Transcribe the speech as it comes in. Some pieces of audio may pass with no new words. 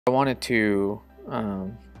I wanted to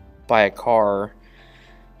buy a car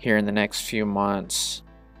here in the next few months,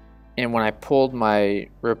 and when I pulled my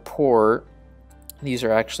report, these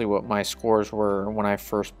are actually what my scores were when I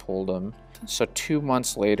first pulled them. So 2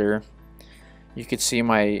 months later, you could see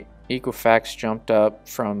my Equifax jumped up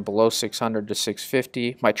from below 600 to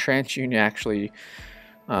 650. My TransUnion actually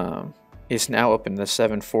is now up in the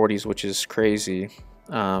 740s, which is crazy.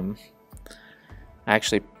 I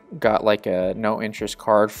actually got like a no interest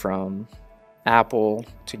card from Apple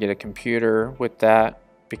to get a computer with that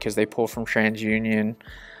because they pull from TransUnion,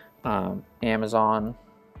 Amazon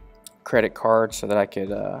credit card, so that I could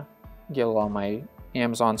get all my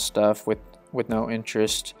Amazon stuff with no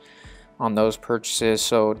interest on those purchases.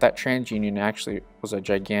 So that TransUnion actually was a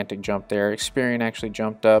gigantic jump there. Experian actually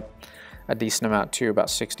jumped up a decent amount too, about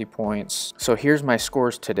 60 points. So here's my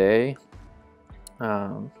scores today.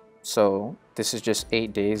 So this is just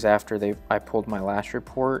 8 days after I pulled my last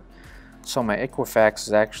report. So my Equifax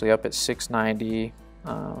is actually up at 690,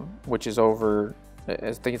 which is over,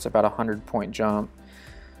 I think it's about a 100-point jump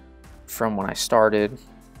from when I started.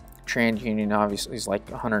 TransUnion obviously is like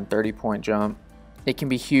a 130-point jump. It can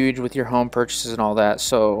be huge with your home purchases and all that.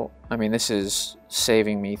 So I mean, this is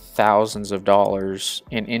saving me thousands of dollars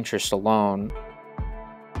in interest alone.